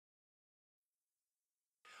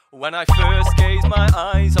When I first gazed my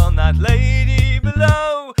eyes on that lady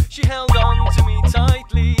below, she held on to me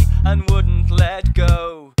tightly and wouldn't let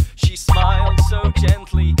go. She smiled so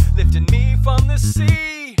gently, lifted me from the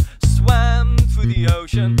sea, swam through the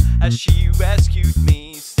ocean as she rescued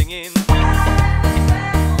me, singing.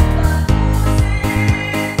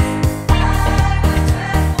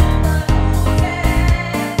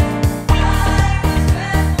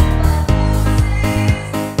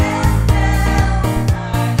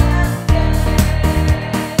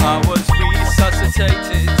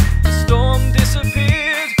 The storm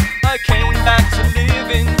disappeared. I came back to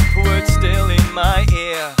living, words still in my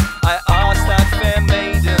ear. I asked that fair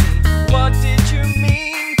maiden, what did you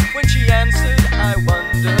mean? When she answered, I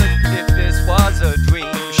wondered if this was a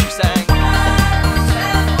dream. She sang,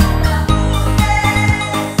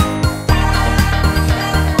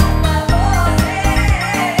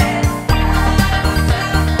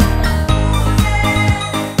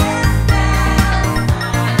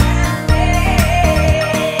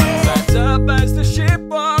 as the ship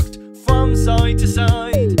rocked from side to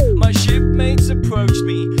side, my shipmates approached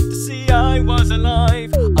me to see I was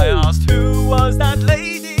alive. I asked who was that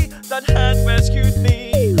lady that had rescued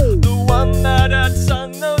me, the one that had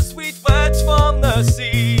sung those sweet words from the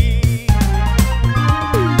sea.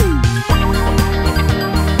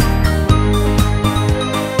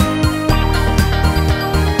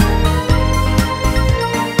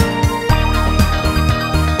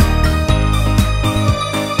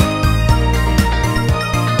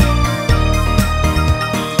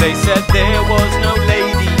 They said there was no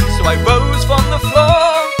lady, so I rose from the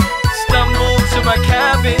floor, stumbled to my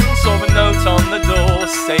cabin, saw a note on the door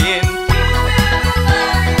saying,